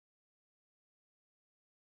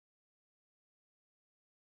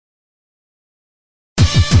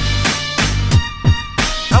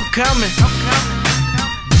coming.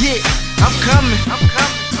 Yeah, I'm coming. I'm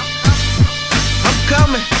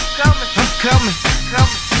coming. I'm coming.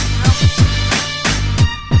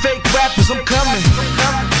 Fake rappers, I'm coming.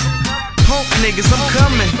 Punk niggas, I'm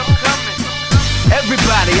coming.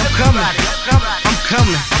 Everybody, I'm coming. I'm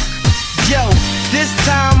coming. Yo, this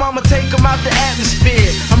time I'ma take them out the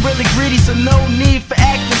atmosphere. I'm really greedy, so no need for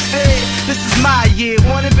acting fair. This is my year,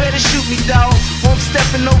 one it better shoot me, dawg. Or I'm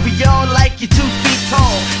stepping over y'all like you're 2 feet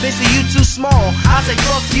tall. They say you too small, I say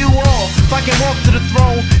fuck you all. If I can walk to the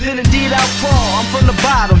throne, then indeed I'll crawl. I'm from the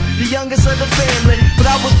bottom, the youngest of the family, but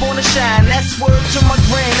I was born to shine, that's word to my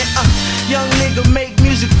granny. Young nigga make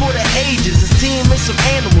music for the ages. This team is some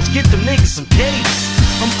animals, get them niggas some cages.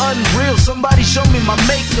 I'm unreal, somebody show me my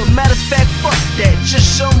makeup. Matter of fact, fuck that, just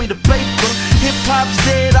show me the paper. Hip-hop's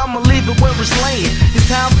dead, I'ma leave it where it's laying. It's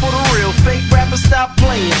time for the real, fake rappers stop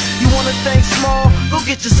playing. You wanna think small? Go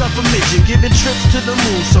get yourself a midget. Giving trips to the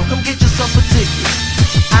moon, so come get yourself a ticket.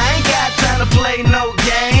 I ain't got time to play no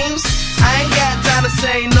games. I ain't got time to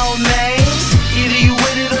say no names. Either you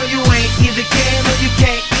with it or you ain't. Either can or you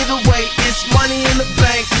can't. Either way, it's money in the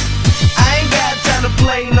bank. I ain't got time to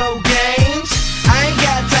play no games. I ain't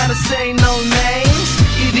got time to say no names.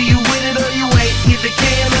 Either you with it or you ain't. Either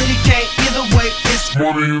can or you can't. Either way, it's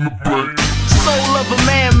money in the bank. Soul of a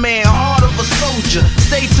man, heart of a soldier.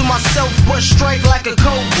 Stay to myself, but strike like a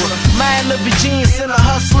cobra. Mind of a genius and a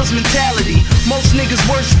hustler's mentality. Most niggas'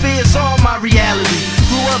 worst fears are my reality.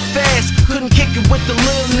 Grew up fast, couldn't kick it with the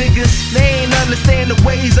little niggas. They ain't understand the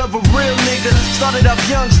ways of a real nigga. Started up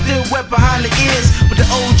young, still wet behind the ears, but the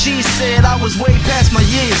OG said I was way past my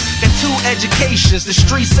years. Got 2 educations, the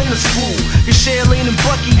streets and the school. Cause Nfinit and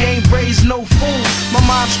Bucky ain't raised no fool. My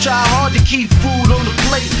mom's tried hard to keep food on the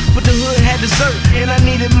plate, but the hood had dessert and I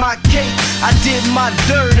needed my cake. I did my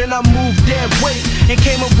dirt and I moved that weight and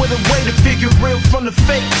came up with a way to figure real from the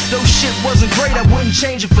fake. Though shit wasn't great, I wouldn't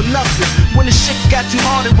change it for nothing. When the shit got too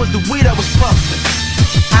hard, it was the weed I was puffing.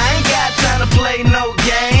 I ain't got time to play no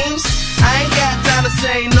games. I ain't got time to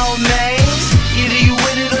say no names. Either you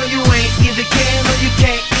with it or you ain't. Either can or you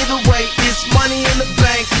can't. Either way, it's money in the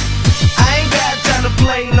bank. I ain't got time to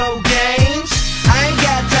play no games. I ain't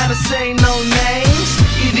got time to say no names.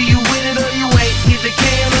 Either you with it or you ain't. Either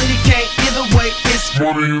can or you can't. Either way, it's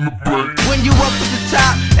money in the bank. When you up at the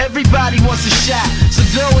top, everybody wants a shot, so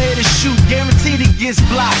go ahead and shoot, guaranteed it gets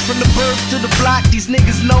blocked. From the burbs to the block, these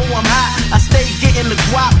niggas know I'm hot. I stay getting the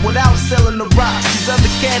guap without selling the rocks. These other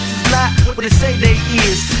cats is not what they say they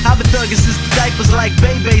is. I've been thugging since the diapers like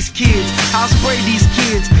Bebe's kids. I'll spray these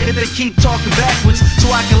kids if they keep talking backwards, so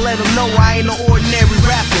I can let them know I ain't no ordinary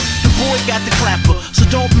rapper. The boy got the clapper, so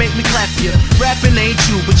don't make me clap you. Rapping ain't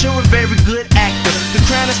you, but you're a very good actor. The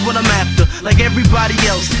crown is what I'm after, like everybody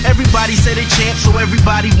else. Everybody say they champ, so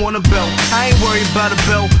everybody want a belt. I ain't worried about a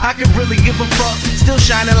belt, I can really give a fuck. Still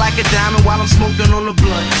shining like a diamond while I'm smoking on the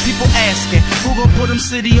blunt. People asking, who gon' put them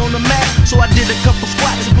city on the map? So I did a couple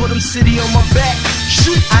squats and put them city on my back.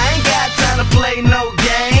 Shoot, I ain't got time to play no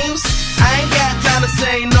games. I ain't got time to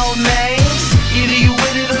say no names. Either you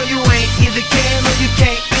with it or you ain't. Either can or you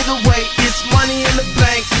can't. Either way, it's money in the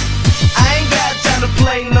bank. I ain't got time to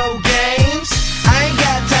play no games. I ain't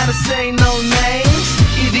got time to say no names.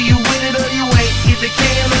 Either you with it or you ain't. Either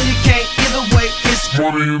can or you can't. Either way, it's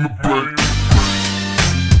money in the bank.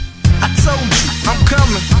 I told you, I'm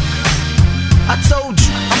coming. I told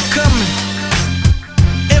you, I'm coming.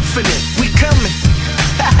 Nfinit.